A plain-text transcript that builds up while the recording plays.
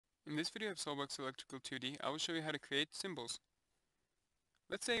In this video of SolidWorks Electrical 2D, I will show you how to create symbols.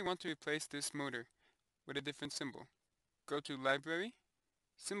 Let's say you want to replace this motor with a different symbol. Go to Library,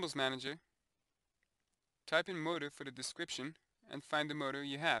 Symbols Manager, type in motor for the description, and find the motor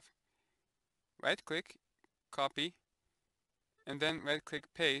you have. Right-click, copy, and then right-click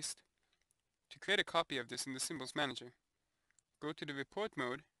paste to create a copy of this in the Symbols Manager. Go to the report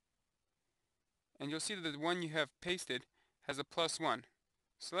mode, and you'll see that the one you have pasted has a +1.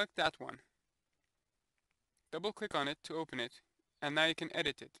 Select that one. Double-click on it to open it, and now you can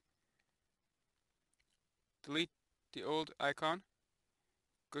edit it. Delete the old icon,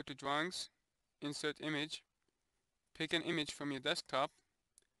 go to Drawings, Insert Image, pick an image from your desktop.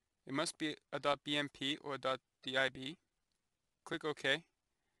 It must be a .bmp or a .dib. Click OK.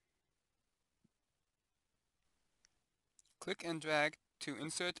 Click and drag to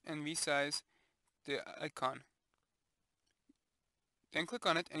insert and resize the icon. Then click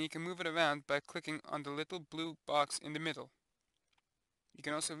on it and you can move it around by clicking on the little blue box in the middle. You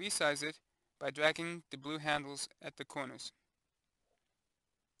can also resize it by dragging the blue handles at the corners.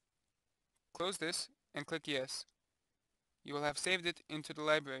 Close this and click Yes. You will have saved it into the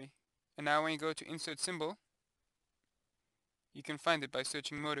library, and now when you go to Insert Symbol, you can find it by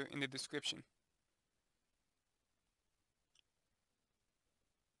searching motor in the description.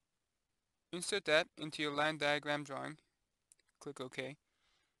 Insert that into your line diagram drawing. Click OK.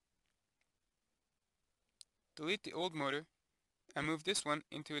 Delete the old motor and move this one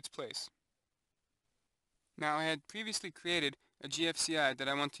into its place. Now I had previously created a GFCI that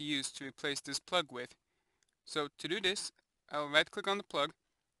I want to use to replace this plug with. So to do this, I will right click on the plug,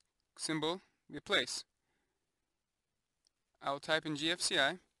 symbol, replace. I will type in GFCI,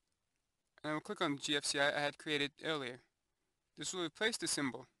 and I will click on the GFCI I had created earlier. This will replace the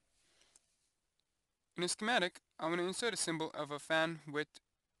symbol. In a schematic, I want to insert a symbol of a fan with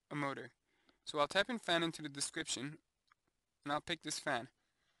a motor. So I'll type in fan into the description, and I'll pick this fan.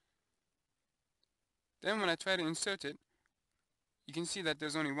 Then when I try to insert it, you can see that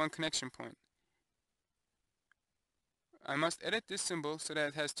there's only one connection point. I must edit this symbol so that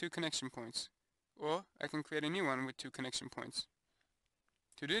it has 2 connection points, or I can create a new one with 2 connection points.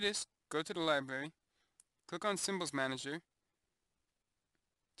 To do this, go to the library, click on Symbols Manager,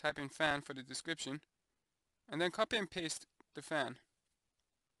 type in fan for the description, and then copy and paste the fan.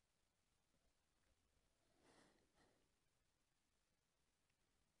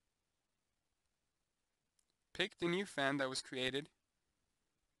 Pick the new fan that was created,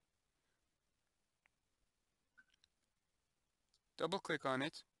 double click on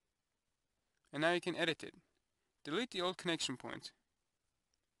it, and now you can edit it. Delete the old connection point.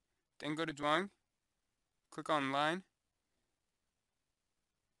 Then go to Drawing, click on Line,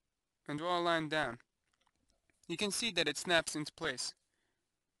 and draw a line down. You can see that it snaps into place.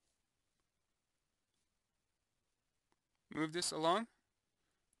 Move this along,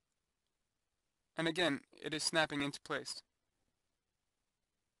 and again, it is snapping into place.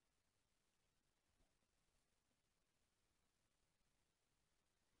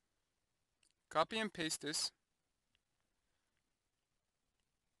 Copy and paste this.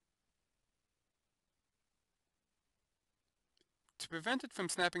 To prevent it from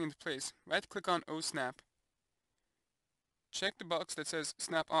snapping into place, right-click on OSnap. Check the box that says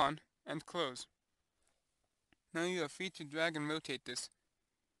Snap On and close. Now you are free to drag and rotate this.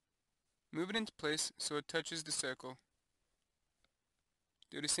 Move it into place so it touches the circle.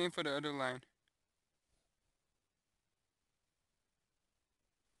 Do the same for the other line.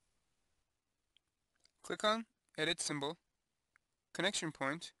 Click on Edit Symbol, Connection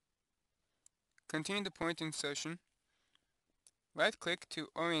Point, continue the point insertion, right-click to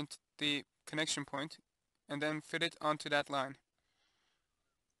orient the connection point, and then fit it onto that line.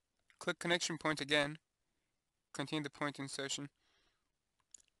 Click Connection Point again, continue the point insertion,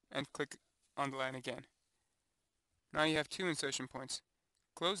 and click on the line again. Now you have 2 insertion points.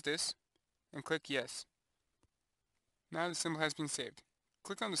 Close this, and click Yes. Now the symbol has been saved.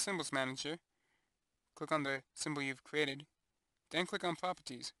 Click on the Symbols Manager, click on the symbol you've created, then click on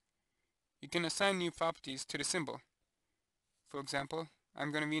Properties. You can assign new properties to the symbol. For example,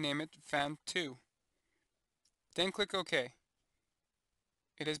 I'm going to rename it Fan 2. Then click OK.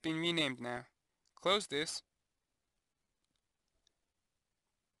 It has been renamed now. Close this,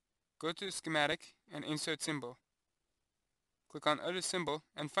 go to Schematic and Insert Symbol. Click on Other Symbol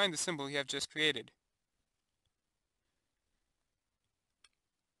and find the symbol you have just created.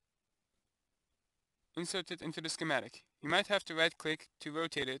 Insert it into the schematic. You might have to right-click to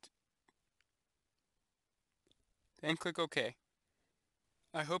rotate it, then click OK.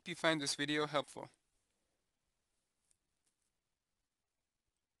 I hope you find this video helpful.